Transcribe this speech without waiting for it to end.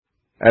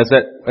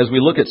As we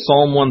look at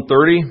Psalm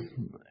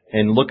 130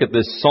 and look at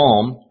this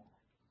psalm,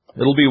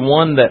 it'll be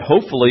one that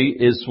hopefully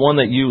is one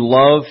that you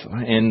love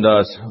and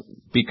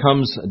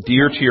becomes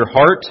dear to your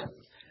heart.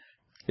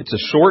 It's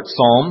a short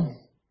psalm,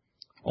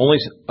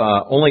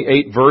 only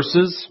 8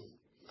 verses,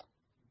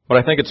 but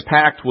I think it's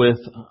packed with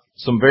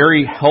some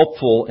very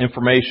helpful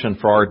information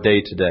for our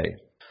day today.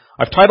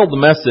 I've titled the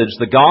message,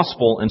 The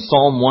Gospel in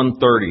Psalm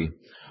 130.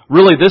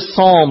 Really, this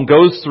psalm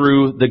goes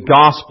through the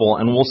gospel,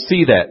 and we'll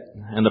see that.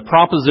 And the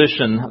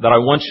proposition that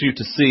I want you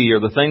to see, or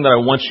the thing that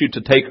I want you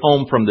to take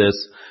home from this,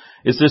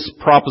 is this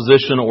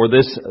proposition or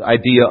this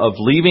idea of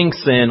leaving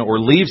sin or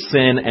leave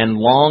sin and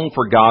long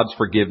for God's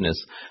forgiveness.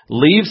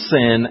 Leave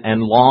sin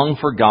and long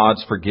for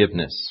God's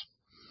forgiveness.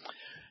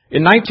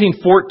 In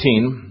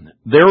 1914,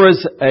 there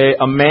was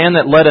a man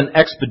that led an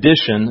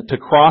expedition to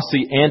cross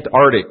the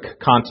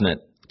Antarctic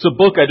continent. It's a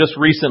book I just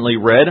recently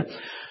read,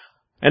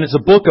 and it's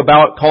a book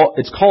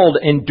it's called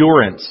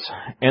Endurance.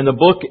 And the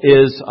book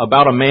is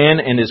about a man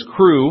and his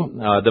crew.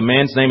 The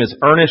man's name is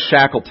Ernest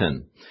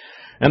Shackleton.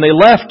 And they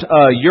left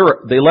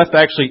Europe. They left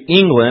actually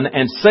England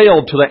and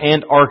sailed to the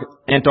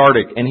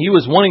Antarctic. And he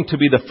was wanting to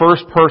be the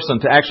first person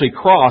to actually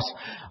cross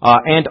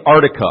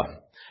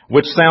Antarctica,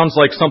 which sounds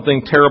like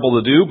something terrible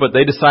to do, but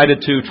they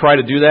decided to try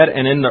to do that.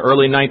 And in the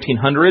early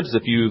 1900s,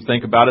 if you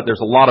think about it,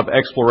 there's a lot of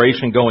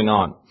exploration going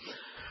on.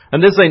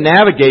 And as they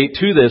navigate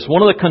to this,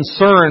 one of the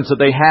concerns that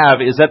they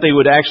have is that they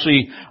would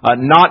actually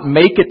not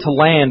make it to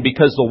land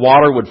because the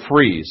water would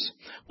freeze.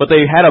 But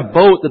they had a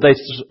boat that they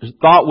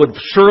thought would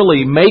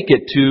surely make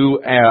it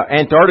to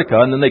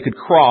Antarctica, and then they could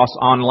cross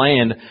on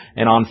land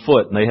and on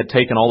foot. And they had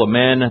taken all the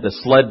men, the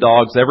sled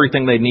dogs,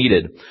 everything they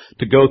needed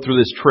to go through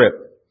this trip.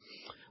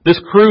 This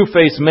crew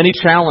faced many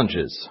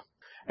challenges,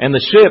 and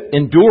the ship,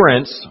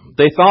 Endurance,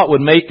 they thought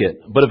would make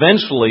it. But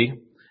eventually,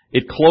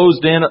 it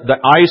closed in,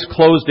 the ice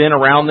closed in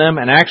around them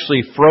and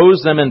actually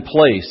froze them in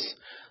place.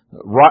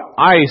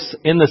 Ice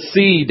in the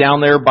sea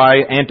down there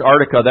by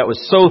Antarctica that was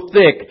so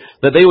thick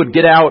that they would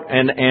get out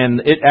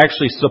and it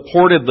actually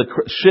supported the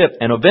ship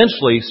and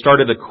eventually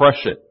started to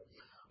crush it.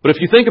 But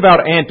if you think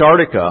about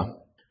Antarctica,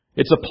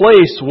 it's a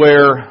place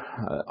where,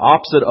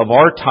 opposite of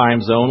our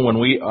time zone, when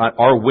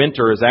our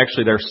winter is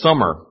actually their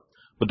summer.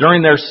 But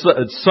during their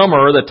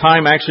summer, the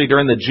time actually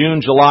during the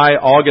June, July,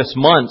 August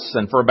months,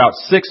 and for about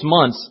 6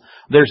 months,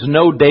 there's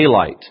no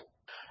daylight.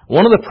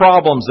 One of the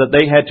problems that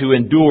they had to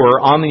endure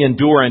on the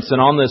Endurance and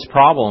on this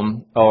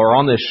problem, or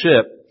on this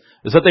ship,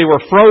 is that they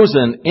were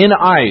frozen in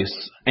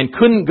ice and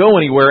couldn't go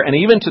anywhere, and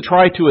even to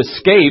try to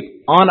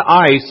escape on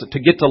ice to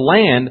get to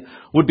land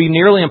would be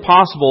nearly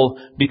impossible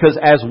because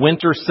as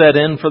winter set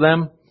in for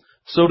them,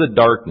 so did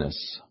darkness.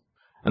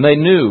 And they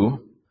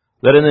knew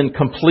that in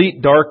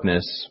complete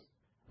darkness,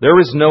 there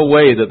was no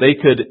way that they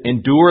could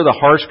endure the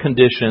harsh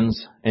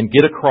conditions and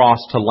get across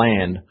to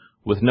land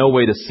with no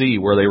way to see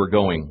where they were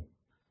going.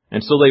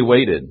 And so they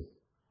waited.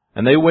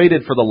 And they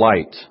waited for the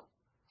light.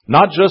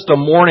 Not just a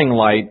morning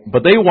light,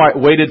 but they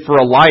waited for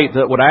a light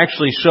that would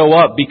actually show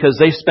up because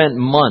they spent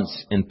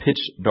months in pitch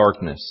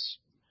darkness.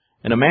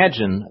 And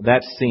imagine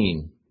that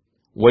scene.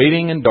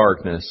 Waiting in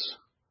darkness,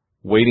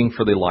 waiting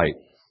for the light.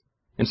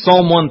 In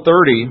Psalm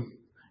 130,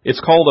 it's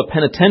called a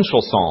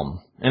penitential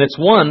psalm. And it's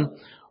one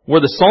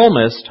where the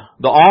psalmist,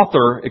 the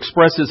author,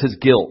 expresses his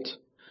guilt.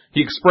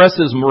 He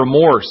expresses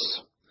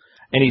remorse.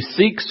 And he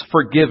seeks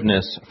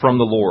forgiveness from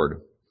the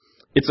Lord.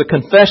 It's a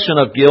confession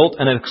of guilt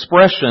and an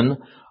expression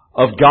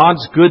of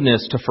God's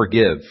goodness to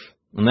forgive.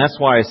 And that's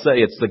why I say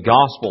it's the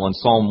gospel in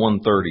Psalm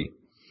 130.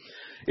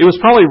 It was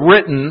probably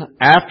written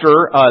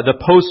after the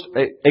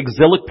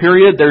post-exilic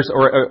period,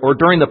 or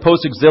during the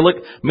post-exilic,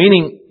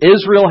 meaning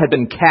Israel had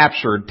been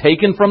captured,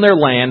 taken from their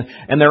land,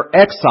 and they're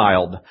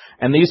exiled.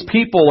 And these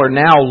people are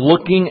now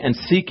looking and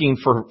seeking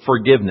for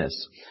forgiveness.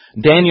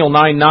 Daniel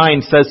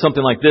 9:9 says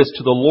something like this,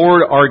 "To the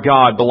Lord our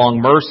God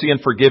belong mercy and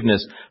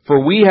forgiveness,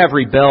 for we have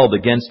rebelled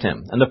against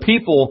Him." And the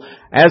people,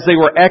 as they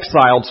were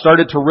exiled,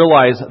 started to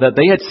realize that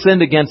they had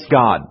sinned against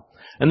God.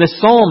 And this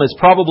psalm is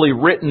probably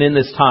written in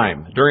this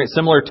time, during a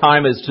similar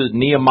time as to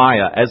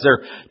Nehemiah, as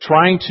they're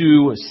trying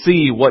to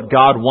see what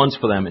God wants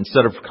for them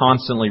instead of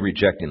constantly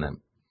rejecting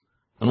them.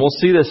 And we'll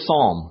see this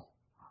psalm,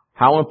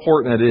 how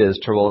important it is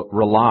to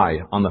rely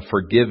on the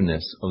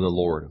forgiveness of the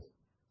Lord.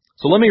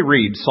 So let me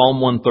read Psalm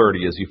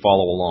 130 as you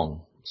follow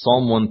along.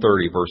 Psalm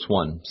 130 verse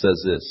 1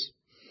 says this,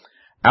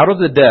 "Out of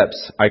the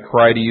depths I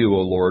cry to you,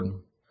 O Lord.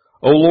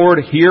 O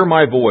Lord, hear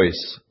my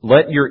voice.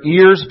 Let your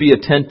ears be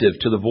attentive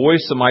to the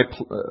voice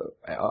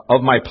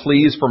of my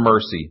pleas for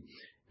mercy.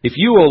 If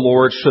you, O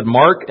Lord, should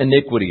mark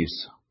iniquities,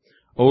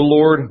 O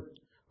Lord,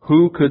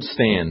 who could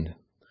stand?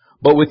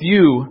 But with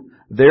you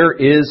there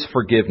is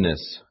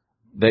forgiveness,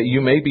 that you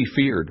may be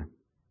feared.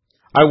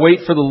 I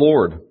wait for the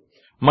Lord.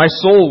 My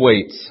soul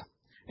waits.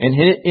 And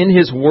in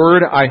His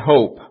word I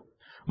hope.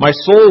 My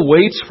soul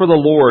waits for the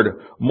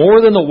Lord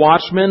more than the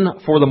watchman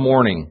for the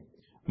morning.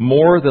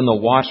 More than the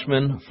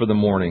watchman for the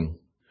morning.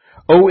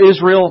 O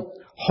Israel,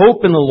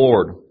 hope in the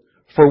Lord.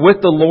 For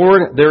with the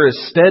Lord there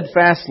is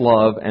steadfast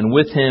love, and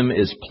with Him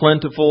is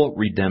plentiful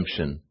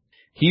redemption.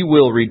 He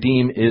will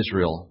redeem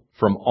Israel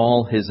from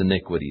all his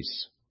iniquities.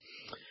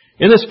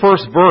 In this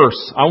first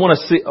verse, I want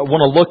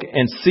to look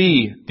and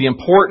see the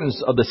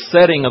importance of the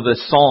setting of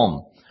this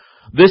psalm.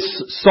 This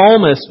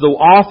psalmist, the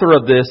author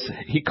of this,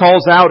 he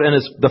calls out, and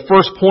the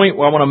first point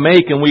I want to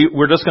make, and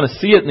we're just going to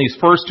see it in these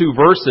first two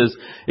verses,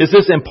 is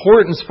this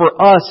importance for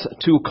us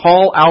to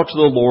call out to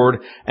the Lord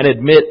and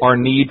admit our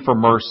need for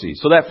mercy.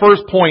 So that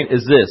first point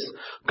is this: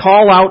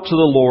 call out to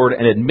the Lord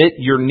and admit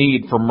your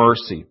need for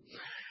mercy.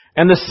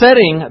 And the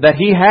setting that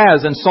he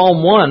has in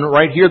Psalm 1,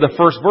 right here, the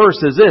first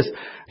verse, is this.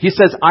 He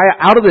says,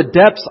 out of the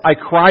depths I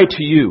cry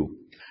to you.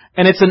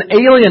 And it's an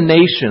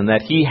alienation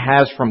that he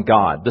has from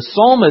God. The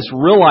psalmist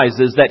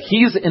realizes that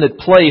he's in a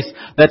place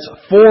that's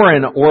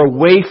foreign or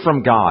away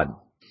from God.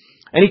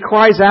 And he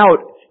cries out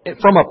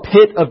from a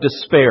pit of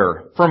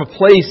despair, from a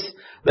place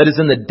that is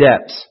in the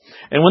depths.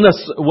 And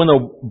when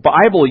the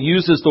Bible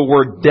uses the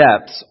word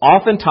depths,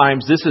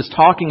 oftentimes this is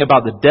talking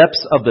about the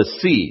depths of the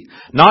sea.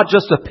 Not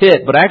just a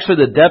pit, but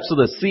actually the depths of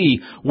the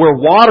sea where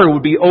water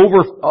would be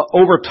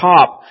over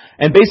top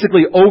and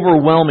basically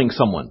overwhelming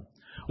someone,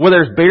 where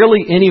there's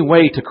barely any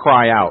way to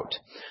cry out.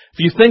 If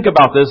you think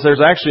about this,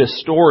 there's actually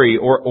a story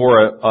or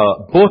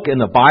a book in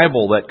the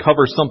Bible that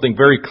covers something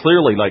very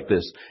clearly like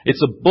this.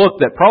 It's a book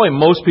that probably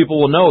most people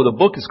will know. The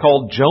book is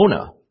called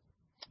Jonah.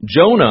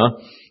 Jonah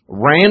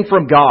ran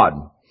from God,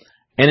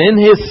 and in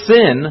his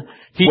sin,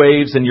 he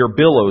waves and your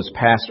billows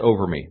passed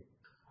over me.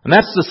 And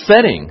that's the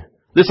setting.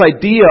 This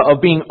idea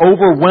of being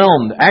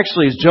overwhelmed.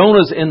 Actually, as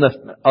Jonah's in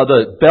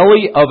the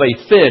belly of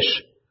a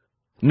fish,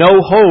 no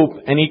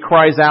hope, and he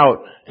cries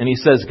out and he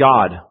says,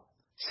 God,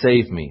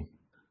 save me.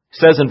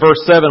 He says in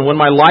verse 7, when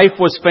my life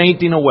was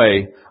fainting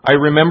away, I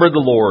remembered the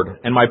Lord,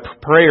 and my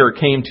prayer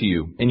came to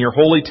you in your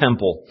holy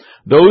temple.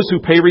 Those who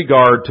pay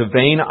regard to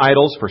vain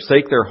idols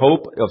forsake their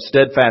hope of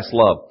steadfast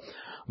love.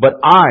 But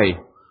I,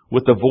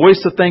 with the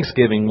voice of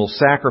thanksgiving, will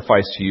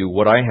sacrifice to you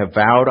what I have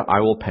vowed I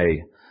will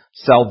pay.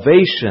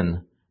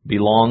 Salvation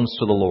belongs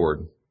to the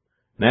Lord.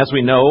 And as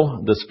we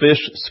know, this fish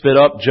spit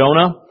up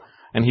Jonah,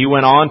 and he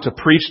went on to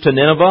preach to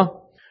Nineveh.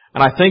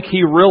 And I think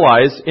he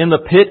realized in the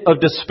pit of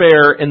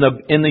despair,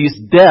 in these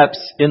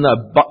depths, in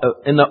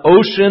the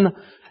ocean,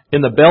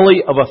 in the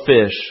belly of a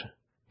fish,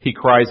 he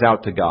cries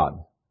out to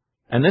God.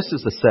 And this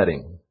is the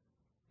setting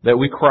that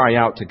we cry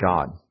out to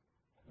God.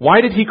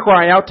 Why did he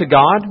cry out to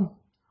God?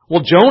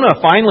 Well, Jonah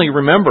finally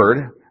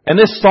remembered, and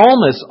this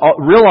psalmist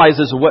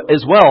realizes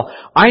as well,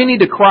 I need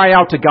to cry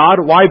out to God.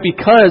 Why?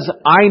 Because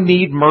I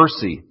need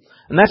mercy.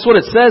 And that's what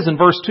it says in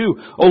verse 2.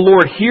 O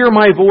Lord, hear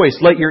my voice.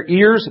 Let your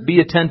ears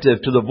be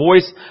attentive to the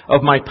voice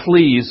of my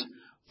pleas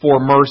for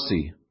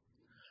mercy.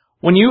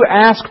 When you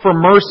ask for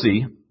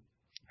mercy,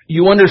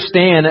 you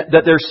understand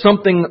that there's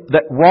something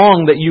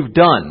wrong that you've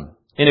done.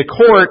 In a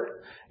court,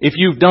 if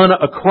you've done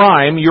a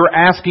crime, you're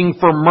asking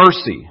for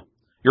mercy.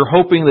 You're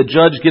hoping the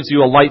judge gives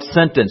you a light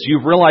sentence.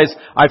 You've realized,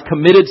 I've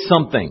committed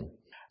something.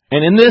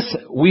 And in this,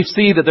 we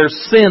see that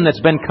there's sin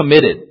that's been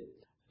committed.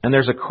 And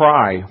there's a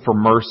cry for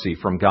mercy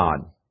from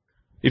God.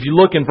 If you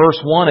look in verse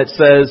 1, it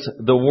says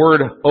the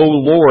word, O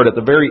Lord, at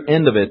the very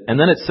end of it. And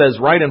then it says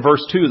right in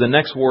verse 2, the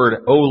next word,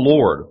 O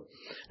Lord.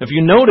 If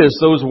you notice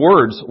those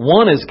words,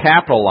 one is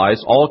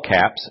capitalized, all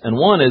caps, and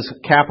one is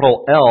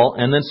capital L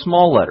and then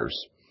small letters.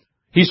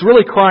 He's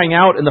really crying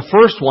out in the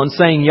first one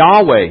saying,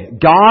 Yahweh,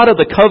 God of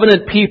the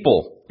covenant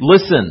people,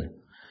 listen.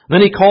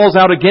 Then he calls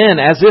out again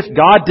as if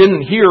God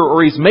didn't hear,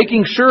 or he's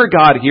making sure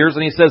God hears,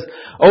 and he says,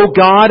 O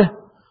God,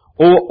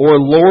 or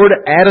Lord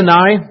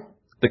Adonai,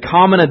 the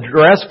common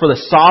address for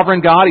the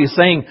sovereign God. He's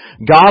saying,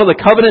 God of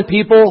the covenant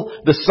people,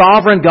 the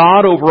sovereign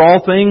God over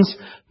all things,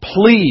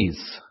 please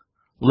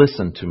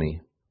listen to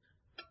me.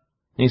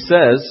 And he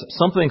says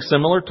something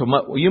similar to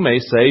what you may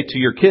say to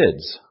your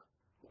kids.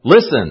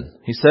 Listen,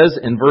 he says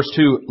in verse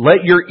 2,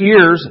 let your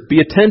ears be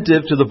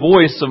attentive to the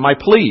voice of my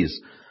pleas.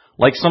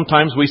 Like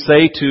sometimes we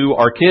say to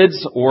our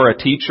kids, or a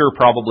teacher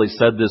probably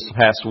said this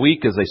past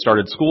week as they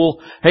started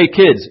school, hey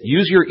kids,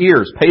 use your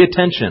ears, pay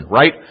attention,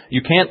 right?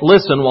 You can't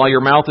listen while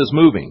your mouth is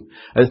moving.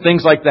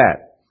 Things like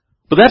that.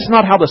 But that's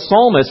not how the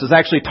psalmist is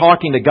actually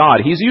talking to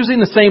God. He's using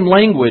the same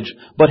language,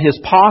 but his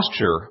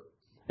posture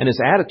and his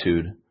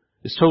attitude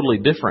is totally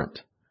different.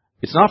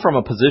 It's not from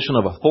a position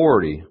of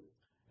authority.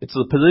 It's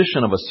the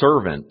position of a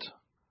servant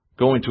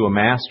going to a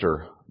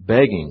master,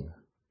 begging,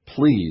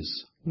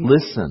 please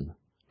listen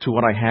to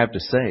what I have to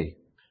say.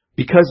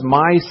 Because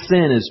my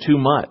sin is too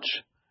much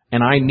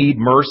and I need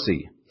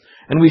mercy.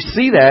 And we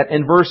see that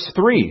in verse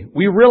 3.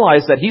 We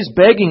realize that he's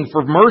begging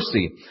for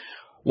mercy.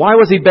 Why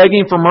was he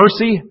begging for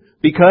mercy?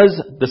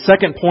 Because the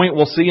second point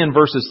we'll see in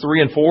verses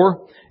 3 and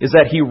 4 is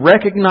that he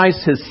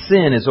recognized his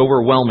sin is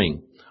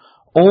overwhelming.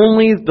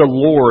 Only the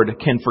Lord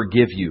can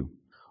forgive you.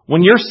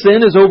 When your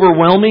sin is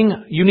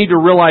overwhelming, you need to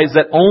realize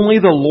that only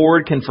the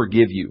Lord can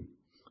forgive you. It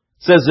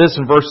says this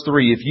in verse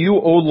 3, if you,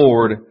 O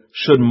Lord,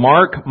 should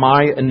mark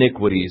my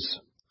iniquities,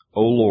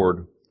 O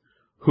Lord,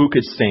 who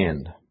could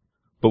stand?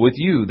 But with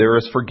you there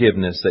is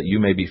forgiveness that you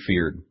may be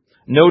feared.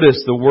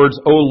 Notice the words,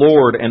 O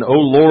Lord and O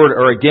Lord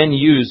are again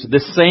used. The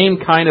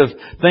same kind of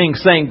thing,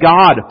 saying,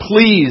 God,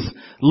 please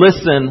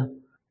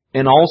listen.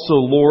 And also,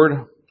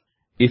 Lord,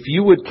 if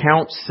you would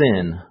count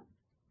sin,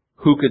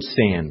 who could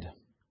stand?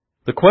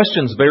 The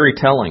question's very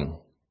telling.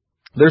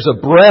 There's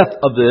a breadth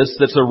of this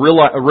that's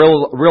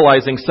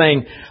realizing,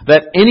 saying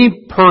that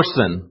any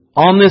person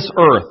on this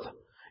earth,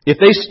 if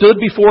they stood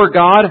before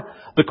God,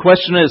 the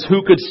question is,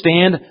 who could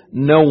stand?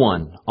 No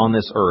one on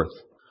this earth.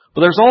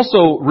 But there's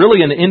also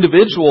really an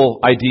individual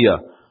idea.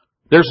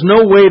 There's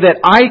no way that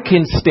I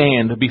can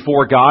stand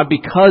before God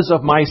because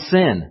of my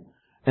sin.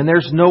 And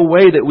there's no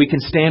way that we can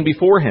stand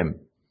before Him.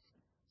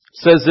 It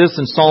says this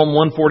in Psalm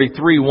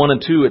 143, 1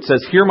 and 2. It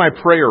says, "Hear my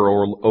prayer,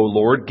 O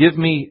Lord. Give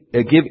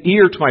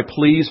ear to my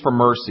pleas for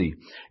mercy.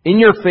 In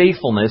your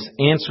faithfulness,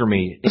 answer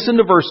me." Listen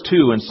to verse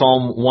 2 in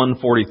Psalm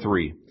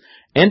 143.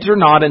 "Enter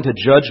not into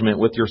judgment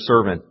with your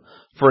servant,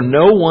 for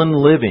no one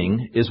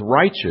living is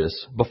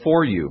righteous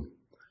before you."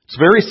 It's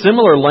very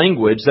similar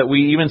language that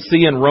we even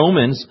see in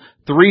Romans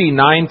 3,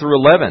 9 through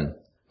 11.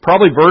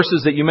 Probably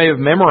verses that you may have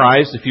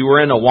memorized if you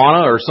were in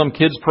Awana or some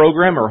kids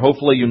program, or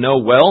hopefully you know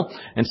well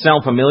and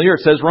sound familiar.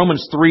 It says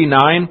Romans 3,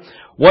 9,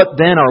 "What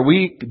then, are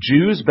we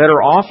Jews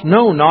better off?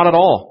 No, not at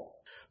all.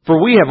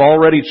 For we have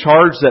already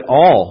charged that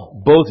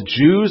all, both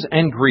Jews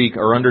and Greek,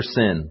 are under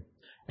sin.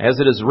 As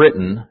it is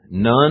written,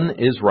 none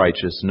is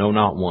righteous, no,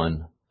 not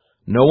one.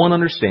 No one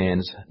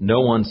understands,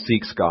 no one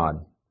seeks God."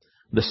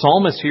 The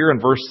psalmist here in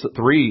verse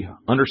 3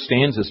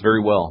 understands this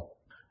very well.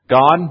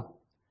 God,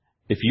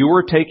 if you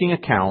were taking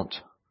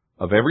account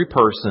of every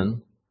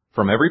person,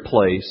 from every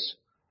place,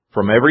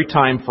 from every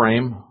time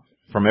frame,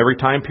 from every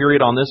time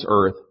period on this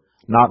earth,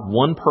 not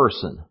one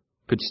person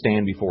could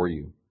stand before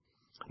you.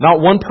 Not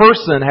one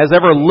person has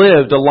ever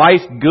lived a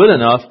life good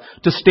enough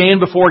to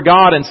stand before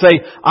God and say,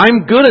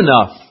 "I'm good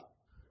enough,"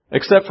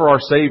 except for our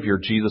Savior,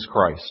 Jesus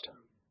Christ.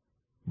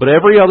 But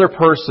every other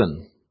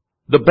person,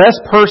 the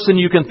best person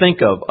you can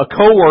think of, a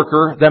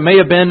coworker that may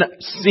have been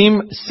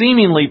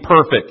seemingly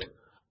perfect,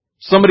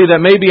 somebody that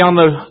may be on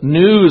the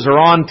news or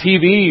on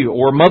TV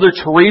or Mother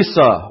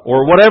Teresa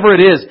or whatever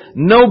it is,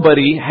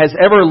 nobody has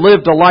ever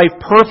lived a life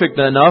perfect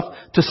enough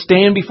to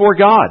stand before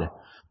God.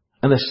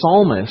 And the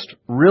psalmist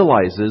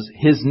realizes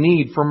his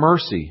need for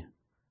mercy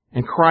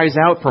and cries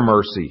out for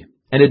mercy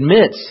and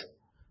admits,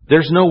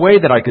 there's no way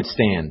that I could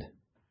stand.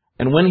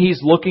 And when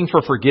he's looking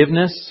for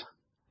forgiveness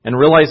and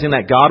realizing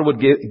that God would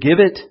give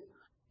it,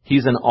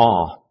 he's in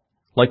awe.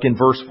 Like in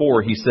verse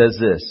 4, he says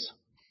this,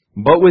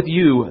 "But with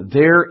you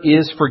there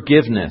is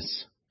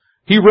forgiveness."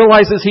 He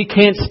realizes he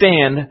can't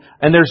stand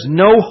and there's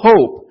no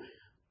hope.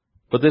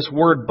 But this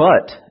word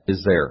 "but"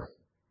 is there.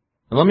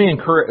 And let me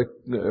encourage,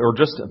 or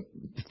just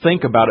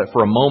think about it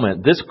for a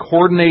moment. This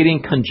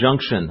coordinating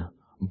conjunction,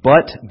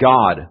 "but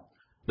God,"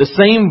 the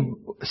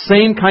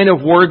same kind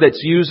of word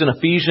that's used in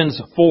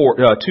Ephesians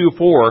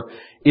 2:4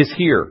 is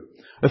here.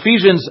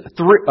 Ephesians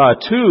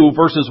 2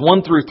 verses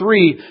 1 through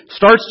 3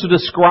 starts to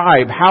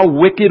describe how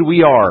wicked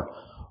we are.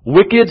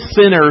 Wicked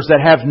sinners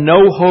that have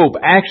no hope,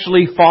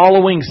 actually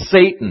following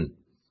Satan.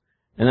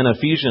 And then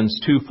Ephesians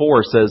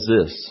 2:4 says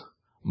this,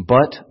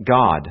 "But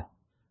God,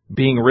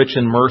 being rich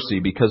in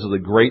mercy because of the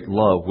great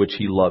love which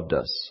He loved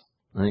us."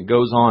 And it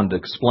goes on to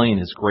explain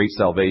His great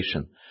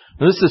salvation.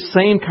 And this is the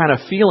same kind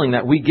of feeling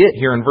that we get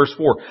here in verse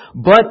 4.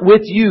 "But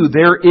with you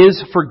there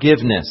is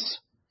forgiveness,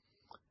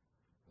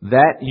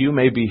 that you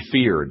may be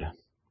feared."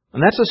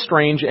 And that's a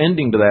strange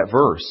ending to that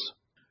verse.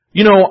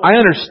 You know, I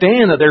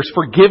understand that there's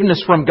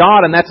forgiveness from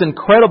God, and that's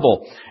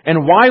incredible.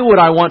 And why would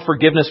I want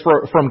forgiveness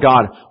from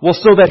God? Well,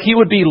 so that He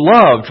would be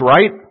loved,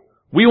 right?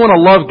 We want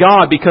to love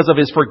God because of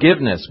His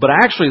forgiveness. But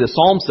actually the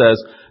Psalm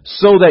says,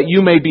 so that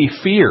you may be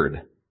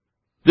feared.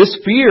 This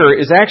fear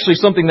is actually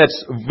something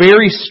that's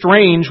very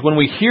strange when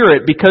we hear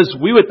it, because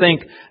we would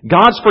think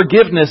God's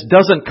forgiveness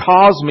doesn't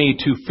cause me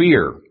to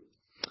fear.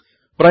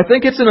 But I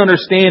think it's an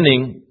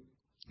understanding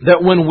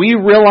that when we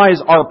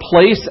realize our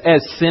place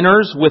as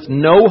sinners with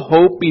no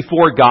hope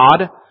before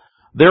God,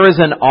 there is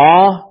an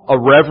awe, a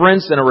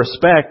reverence, and a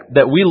respect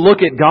that we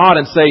look at God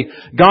and say,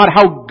 "God,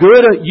 how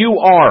good you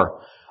are.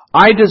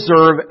 I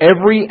deserve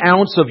every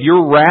ounce of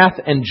your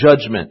wrath and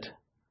judgment.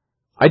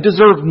 I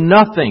deserve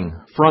nothing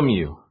from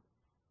you,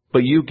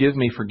 but you give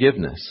me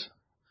forgiveness.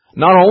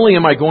 Not only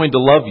am I going to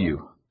love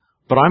you,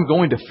 but I'm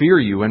going to fear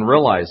you and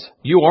realize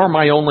you are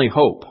my only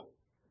hope.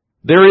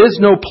 There is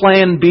no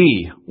plan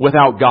B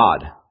without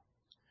God.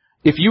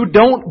 If you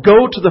don't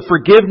go to the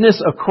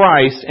forgiveness of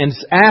Christ and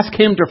ask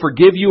Him to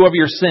forgive you of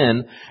your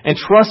sin and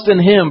trust in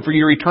Him for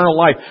your eternal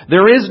life,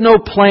 there is no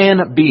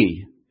plan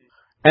B."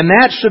 And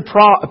that should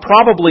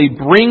probably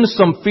bring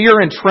some fear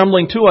and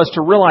trembling to us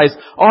to realize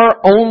our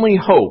only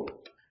hope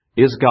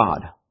is God.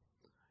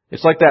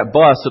 It's like that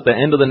bus at the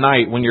end of the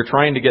night when you're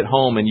trying to get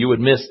home and you would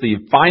miss the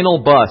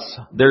final bus.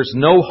 There's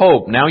no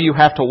hope. Now you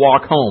have to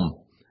walk home.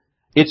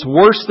 It's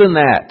worse than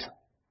that.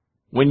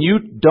 When you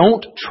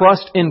don't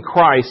trust in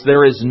Christ,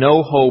 there is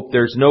no hope.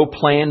 There's no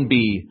plan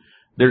B.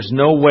 There's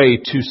no way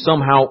to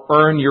somehow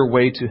earn your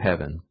way to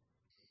heaven.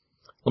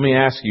 Let me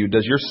ask you,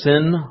 does your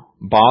sin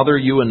bother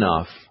you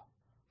enough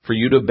for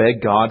you to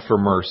beg God for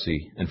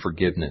mercy and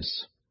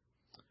forgiveness?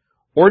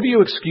 Or do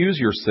you excuse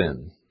your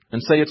sin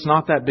and say it's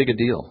not that big a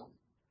deal?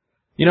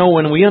 You know,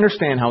 when we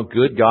understand how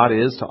good God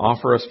is to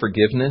offer us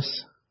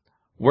forgiveness,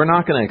 we're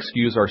not going to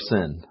excuse our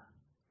sin.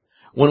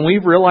 When we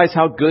realize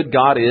how good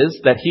God is,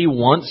 that He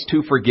wants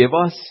to forgive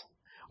us,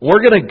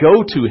 we're going to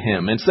go to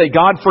Him and say,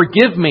 God,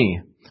 forgive me.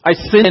 I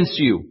sin against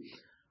you.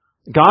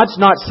 God's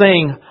not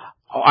saying,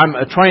 I'm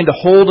trying to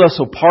hold us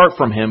apart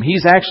from Him.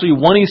 He's actually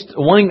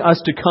wanting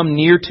us to come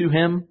near to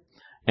Him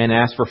and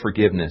ask for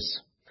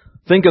forgiveness.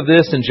 Think of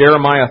this in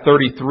Jeremiah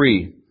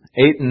 33,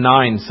 8 and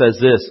 9 says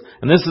this,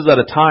 and this is at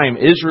a time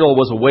Israel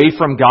was away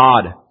from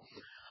God.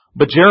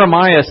 But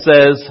Jeremiah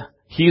says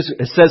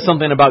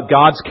something about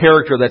God's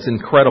character that's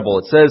incredible.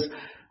 It says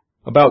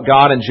about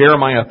God in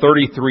Jeremiah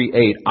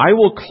 33:8, I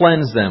will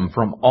cleanse them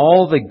from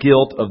all the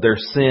guilt of their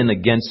sin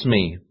against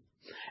me,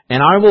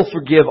 and I will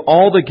forgive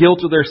all the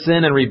guilt of their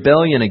sin and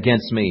rebellion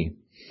against me.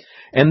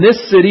 And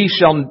this city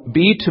shall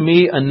be to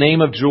me a name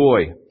of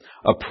joy,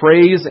 a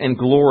praise and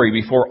glory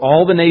before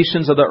all the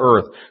nations of the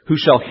earth, who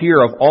shall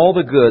hear of all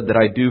the good that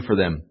I do for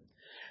them.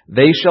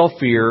 They shall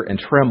fear and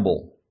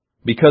tremble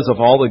because of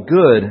all the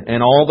good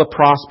and all the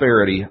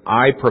prosperity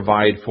I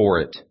provide for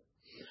it.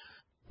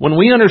 When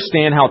we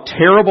understand how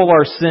terrible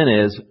our sin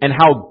is and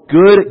how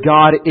good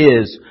God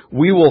is,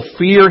 we will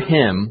fear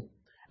Him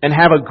and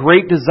have a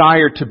great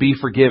desire to be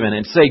forgiven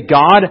and say,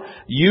 God,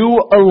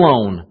 you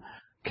alone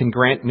can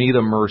grant me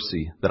the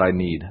mercy that I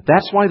need.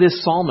 That's why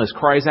this psalmist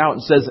cries out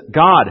and says,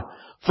 God,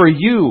 for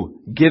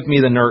you give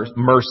me the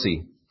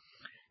mercy.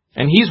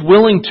 And he's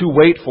willing to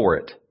wait for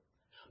it,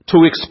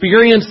 to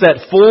experience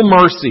that full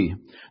mercy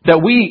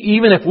that we,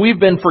 even if we've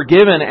been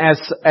forgiven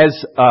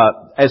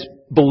as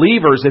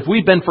believers, if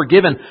we've been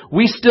forgiven,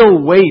 we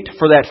still wait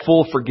for that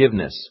full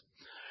forgiveness.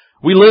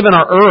 We live in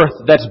an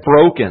earth that's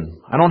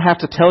broken. I don't have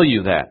to tell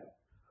you that.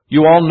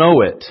 You all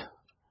know it.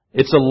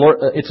 It's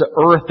an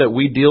earth that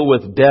we deal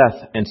with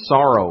death and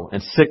sorrow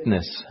and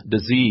sickness,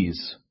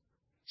 disease,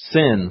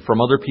 sin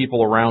from other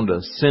people around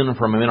us, sin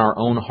from in our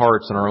own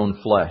hearts and our own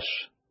flesh.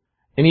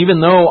 And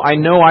even though I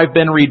know I've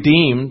been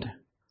redeemed,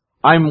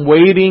 I'm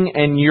waiting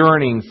and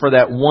yearning for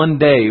that one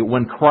day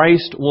when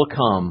Christ will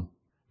come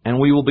and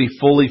we will be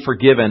fully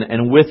forgiven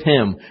and with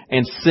Him,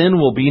 and sin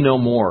will be no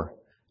more.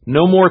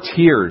 No more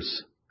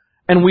tears.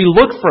 And we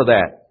look for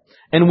that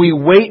and we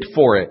wait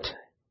for it.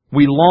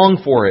 We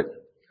long for it.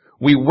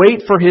 We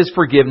wait for His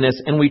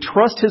forgiveness and we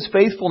trust His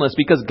faithfulness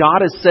because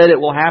God has said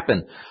it will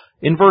happen.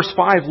 In verse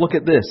 5, look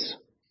at this.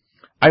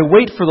 I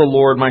wait for the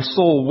Lord, my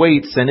soul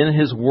waits, and in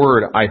His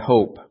word I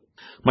hope.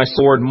 My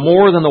sword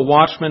more than the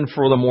watchman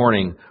for the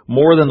morning,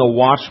 more than the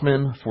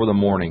watchman for the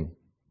morning.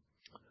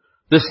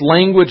 This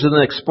language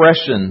and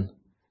expression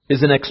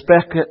is an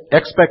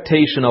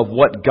expectation of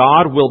what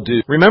God will do.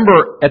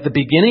 Remember, at the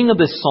beginning of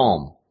this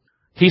psalm,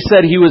 he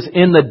said he was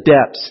in the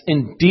depths,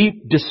 in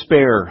deep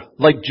despair,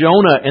 like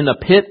Jonah in the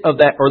pit of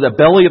that, or the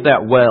belly of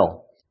that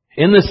well,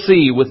 in the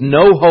sea with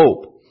no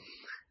hope.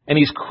 And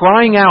he's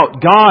crying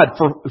out, God,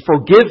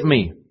 forgive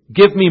me,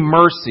 give me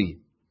mercy.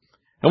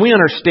 And we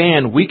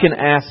understand we can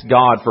ask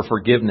God for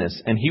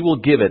forgiveness and He will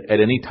give it at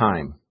any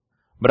time.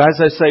 But as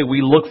I say,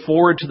 we look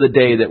forward to the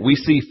day that we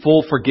see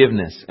full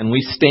forgiveness and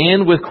we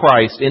stand with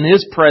Christ in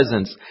His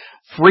presence,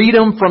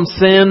 freedom from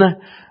sin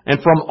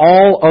and from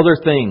all other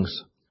things.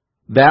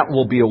 That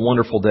will be a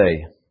wonderful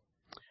day.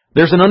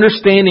 There's an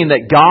understanding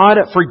that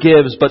God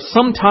forgives, but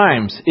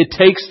sometimes it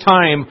takes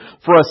time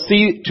for us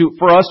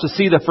to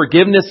see the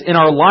forgiveness in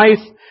our life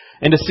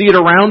and to see it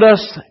around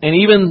us and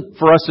even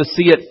for us to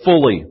see it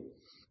fully.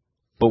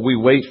 But we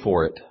wait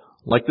for it,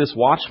 like this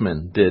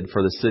watchman did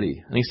for the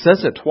city. And he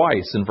says it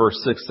twice in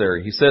verse 6 there.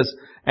 He says,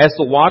 as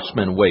the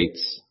watchman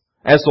waits.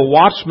 As the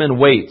watchman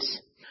waits.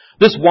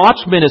 This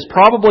watchman is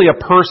probably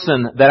a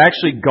person that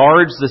actually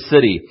guards the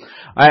city.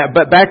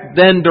 But back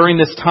then, during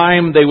this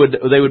time, they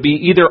would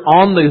be either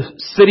on the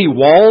city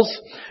walls,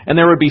 and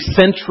there would be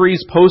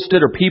sentries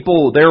posted or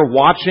people there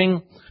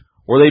watching,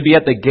 or they'd be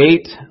at the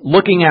gate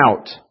looking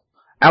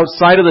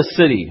outside of the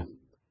city.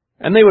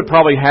 And they would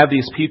probably have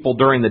these people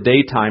during the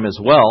daytime as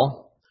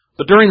well.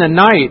 But during the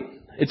night,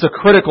 it's a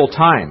critical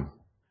time.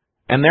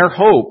 And their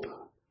hope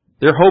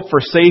for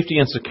safety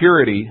and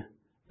security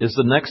is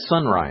the next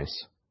sunrise.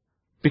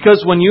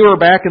 Because when you are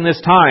back in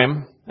this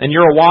time, and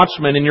you're a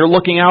watchman, and you're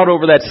looking out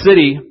over that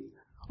city,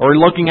 or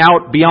looking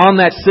out beyond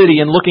that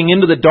city and looking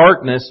into the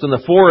darkness and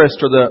the forest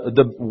or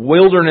the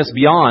wilderness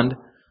beyond,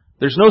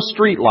 there's no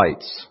street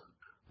lights.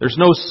 There's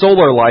no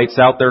solar lights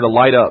out there to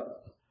light up.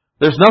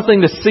 There's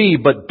nothing to see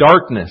but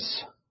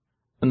darkness.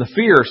 And the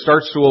fear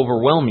starts to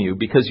overwhelm you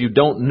because you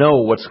don't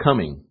know what's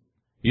coming.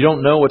 You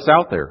don't know what's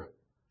out there.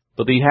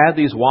 But he had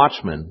these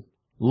watchmen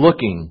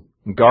looking,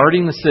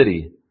 guarding the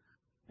city.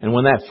 And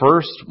when that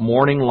first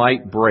morning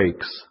light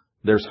breaks,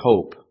 there's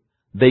hope.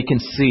 They can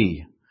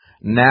see.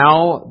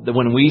 Now,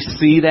 when we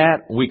see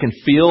that, we can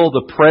feel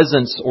the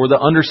presence or the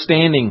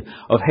understanding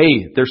of,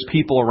 hey, there's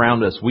people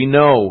around us. We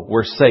know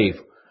we're safe.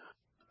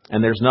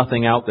 And there's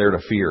nothing out there to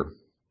fear.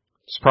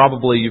 It's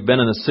probably you've been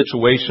in a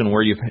situation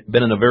where you've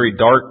been in a very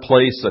dark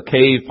place, a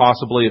cave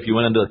possibly if you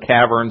went into the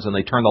caverns and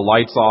they turned the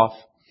lights off.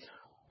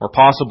 Or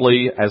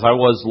possibly, as I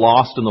was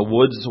lost in the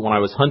woods when I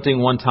was hunting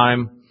one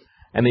time,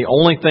 and the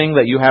only thing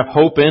that you have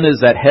hope in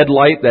is that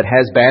headlight that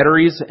has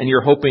batteries, and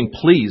you're hoping,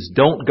 please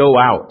don't go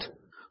out.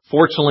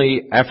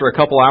 Fortunately, after a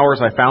couple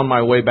hours, I found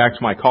my way back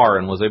to my car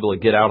and was able to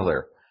get out of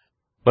there.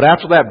 But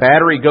after that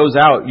battery goes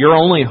out, your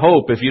only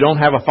hope, if you don't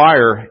have a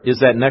fire, is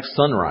that next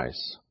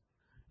sunrise.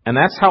 And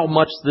that's how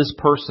much this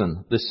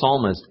person, this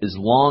psalmist, is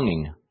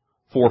longing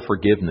for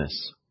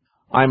forgiveness.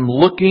 I'm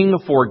looking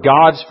for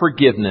God's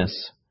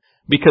forgiveness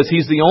because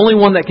He's the only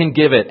one that can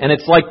give it. And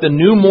it's like the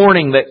new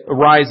morning that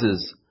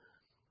arises.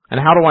 And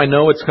how do I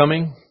know it's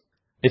coming?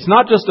 It's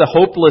not just a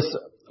hopeless,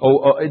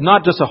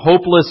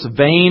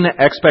 vain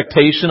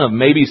expectation of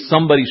maybe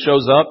somebody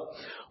shows up.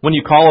 When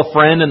you call a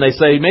friend and they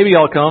say, maybe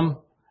I'll come,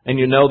 and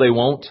you know they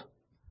won't.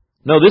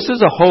 No, this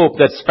is a hope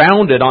that's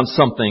founded on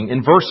something.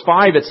 In verse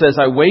 5 it says,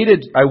 I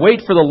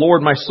wait for the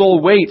Lord, my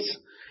soul waits,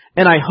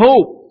 and I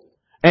hope.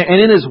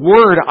 And in His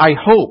Word, I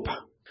hope.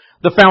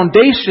 The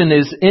foundation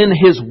is in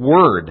His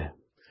Word.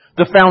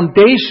 The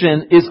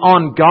foundation is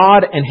on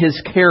God and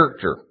His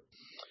character.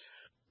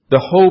 The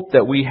hope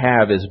that we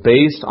have is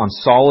based on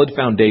solid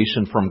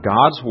foundation from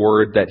God's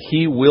Word that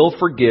He will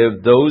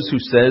forgive those who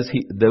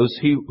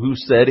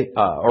said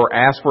or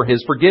ask for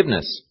His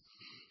forgiveness.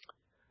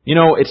 You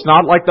know, it's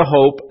not like the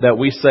hope that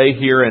we say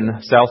here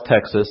in South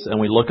Texas and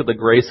we look at the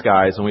gray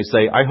skies and we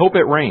say, I hope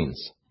it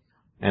rains.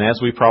 And as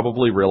we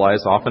probably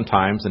realize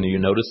oftentimes, and you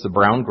notice the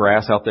brown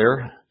grass out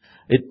there,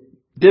 it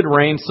did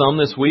rain some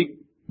this week,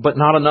 but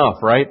not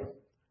enough, right?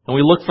 And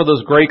we look for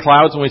those gray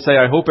clouds and we say,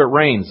 I hope it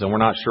rains, and we're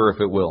not sure if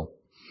it will.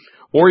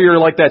 Or you're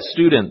like that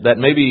student that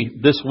maybe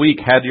this week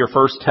had your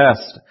first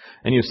test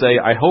and you say,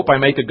 I hope I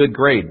make a good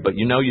grade, but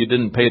you know you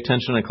didn't pay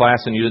attention in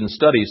class and you didn't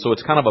study, so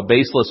it's kind of a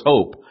baseless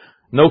hope.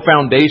 No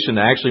foundation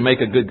to actually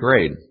make a good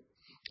grade.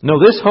 No,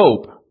 this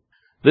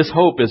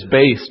hope is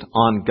based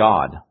on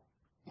God.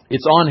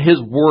 It's on His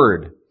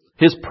Word,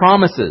 His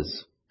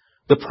promises,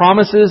 the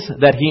promises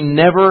that He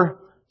never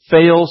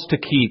fails to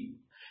keep.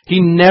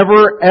 He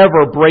never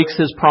ever breaks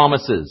His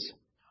promises.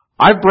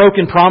 I've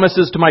broken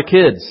promises to my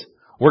kids.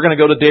 We're going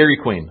to go to Dairy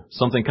Queen.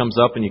 Something comes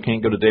up and you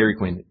can't go to Dairy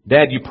Queen.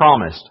 Dad, you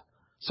promised.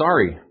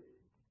 Sorry.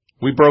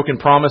 We've broken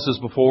promises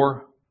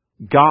before.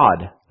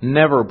 God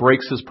never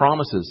breaks His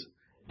promises.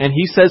 And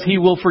He says He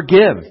will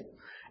forgive.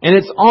 And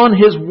it's on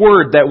His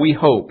Word that we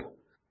hope.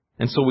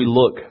 And so we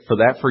look for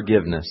that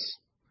forgiveness.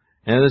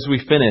 And as we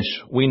finish,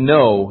 we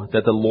know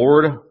that the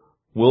Lord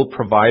will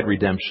provide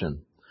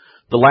redemption.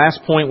 The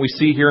last point we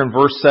see here in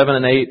verse 7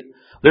 and 8,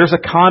 there's a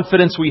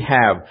confidence we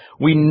have.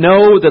 We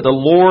know that the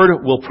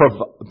Lord will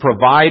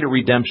provide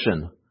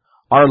redemption.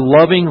 Our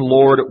loving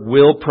Lord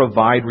will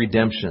provide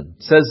redemption.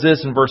 It says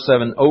this in verse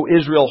 7, O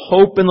Israel,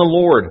 hope in the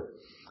Lord.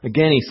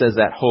 Again, He says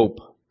that hope.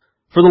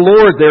 For the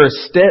Lord there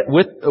is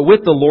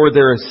with the Lord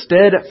there is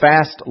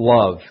steadfast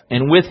love,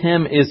 and with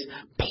Him is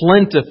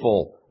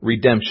plentiful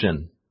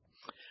redemption.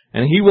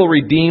 And He will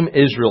redeem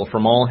Israel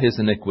from all his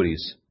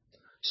iniquities.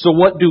 So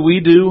what do?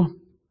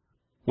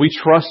 We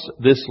trust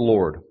this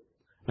Lord.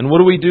 And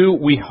what do?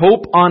 We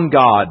hope on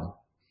God.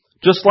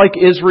 Just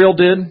like Israel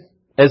did,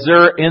 as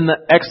they're in the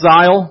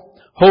exile,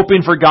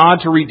 hoping for God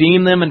to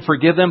redeem them and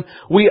forgive them,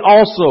 we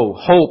also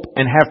hope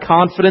and have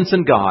confidence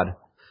in God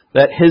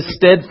that His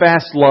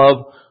steadfast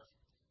love,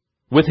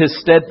 with His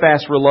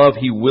steadfast love,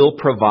 He will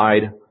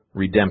provide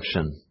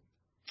redemption.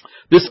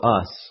 This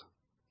us.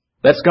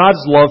 That's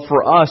God's love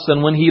for us.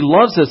 And when He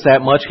loves us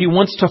that much, He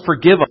wants to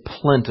forgive us.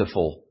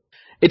 Plentiful.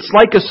 It's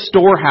like a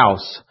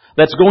storehouse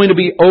that's going to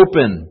be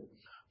open,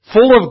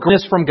 full of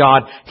goodness from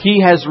God.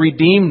 He has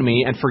redeemed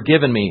me and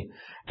forgiven me.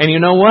 And you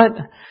know what?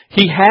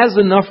 He has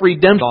enough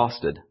redemption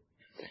exhausted.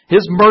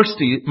 His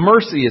mercy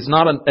has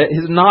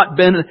not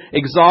been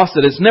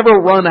exhausted. It's never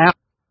run out.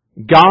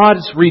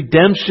 God's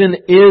redemption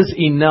is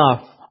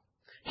enough.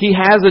 He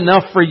has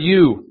enough for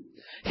you.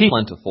 He's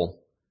plentiful.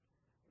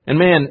 And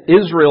man,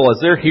 Israel, as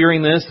they're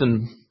hearing this,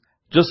 and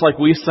just like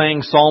we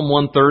sang Psalm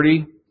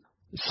 130,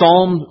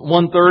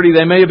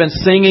 they may have been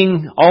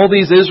singing, all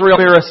these Israel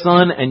bear a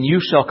son, and you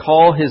shall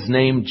call his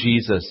name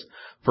Jesus,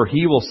 for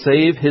he will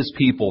save his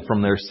people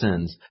from their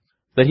sins.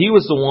 That He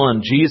was the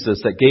one,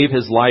 Jesus, that gave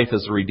His life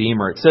as a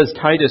Redeemer. It says,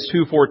 Titus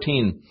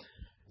 2:14,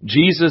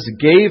 Jesus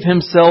gave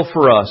Himself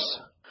for us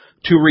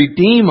to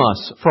redeem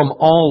us from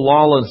all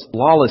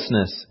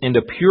lawlessness and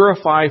to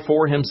purify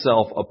for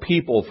Himself a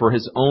people for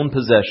His own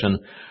possession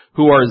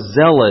who are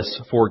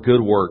zealous for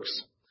good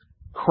works.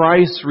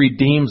 Christ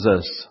redeems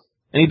us.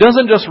 And He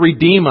doesn't just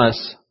redeem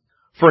us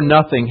for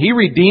nothing. He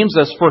redeems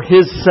us for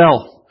His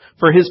self,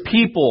 for His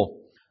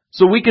people,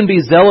 so we can be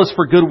zealous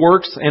for good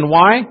works. And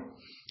why?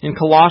 In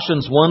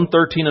Colossians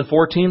 1:13 and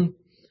 14,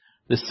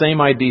 the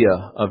same idea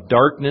of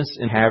darkness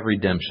and have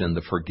redemption,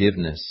 the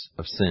forgiveness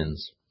of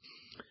sins.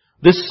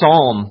 This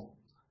psalm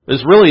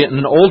is really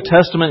an Old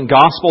Testament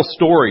gospel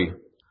story.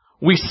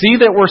 We see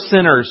that we're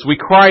sinners. We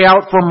cry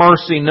out for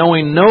mercy,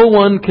 knowing no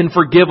one can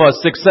forgive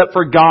us except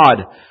for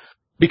God,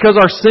 because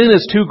our sin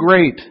is too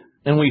great.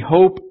 And we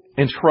hope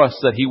and trust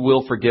that He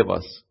will forgive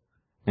us.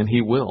 And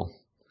He will.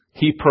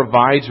 He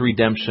provides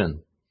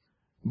redemption.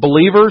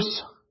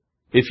 Believers,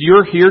 If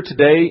you're here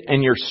today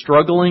and you're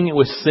struggling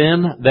with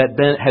sin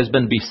that has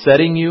been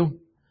besetting you,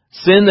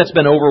 sin that's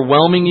been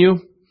overwhelming you,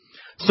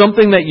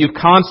 something that you've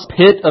constant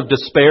pit of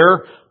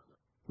despair,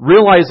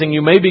 realizing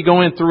you may be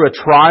going through a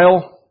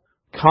trial,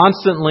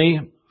 constantly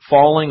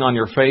falling on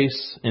your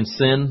face in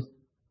sin,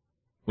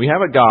 we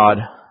have a God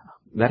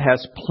that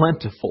has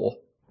plentiful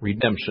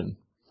redemption.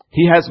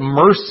 He has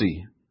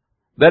mercy.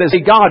 That is,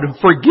 God,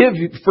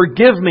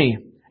 forgive me.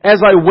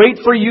 As I wait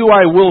for you,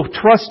 I will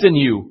trust in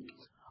you.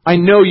 I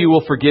know you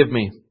will forgive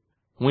me.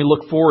 And we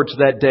look forward to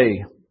that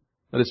day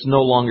that it's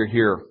no longer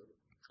here.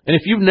 And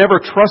if you've never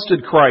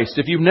trusted Christ,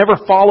 if you've never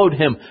followed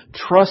Him,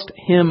 trust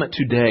Him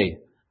today.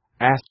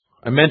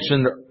 I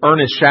mentioned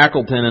Ernest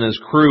Shackleton and his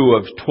crew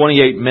of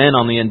 28 men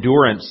on the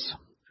Endurance.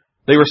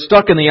 They were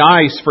stuck in the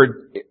ice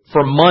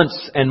for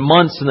months and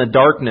months in the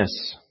darkness,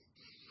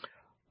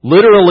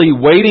 literally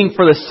waiting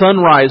for the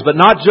sunrise, but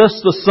not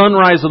just the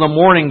sunrise of the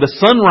morning, the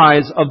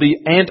sunrise of the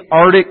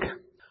Antarctic,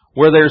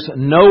 where there's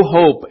no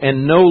hope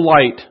and no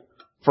light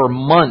for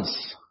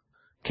months.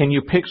 Can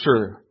you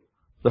picture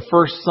the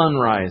first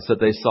sunrise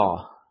that they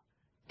saw?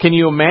 Can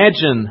you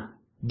imagine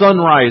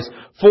sunrise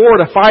 4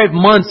 to 5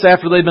 months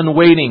after they've been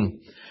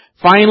waiting,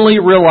 finally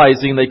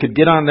realizing they could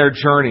get on their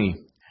journey?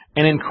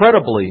 And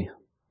incredibly,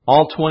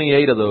 all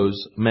 28 of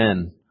those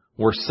men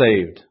were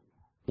saved.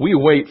 We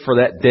wait for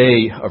that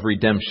day of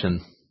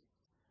redemption.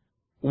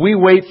 We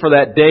wait for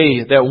that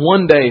day that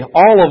one day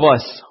all of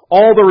us,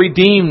 all the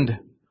redeemed,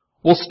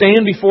 will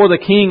stand before the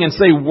King and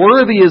say,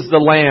 "Worthy is the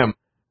Lamb,"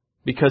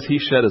 because He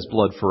shed His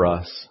blood for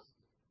us.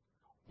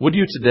 Would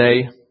you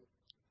today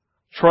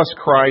trust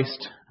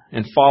Christ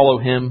and follow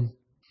Him?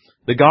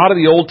 The God of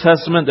the Old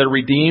Testament that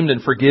redeemed and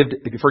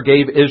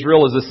forgave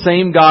Israel is the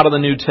same God of the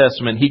New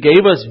Testament. He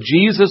gave us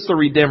Jesus the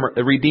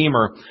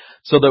Redeemer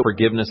so that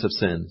forgiveness of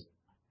sin.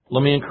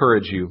 Let me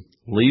encourage you,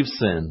 leave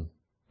sin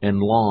and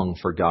long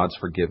for God's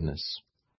forgiveness.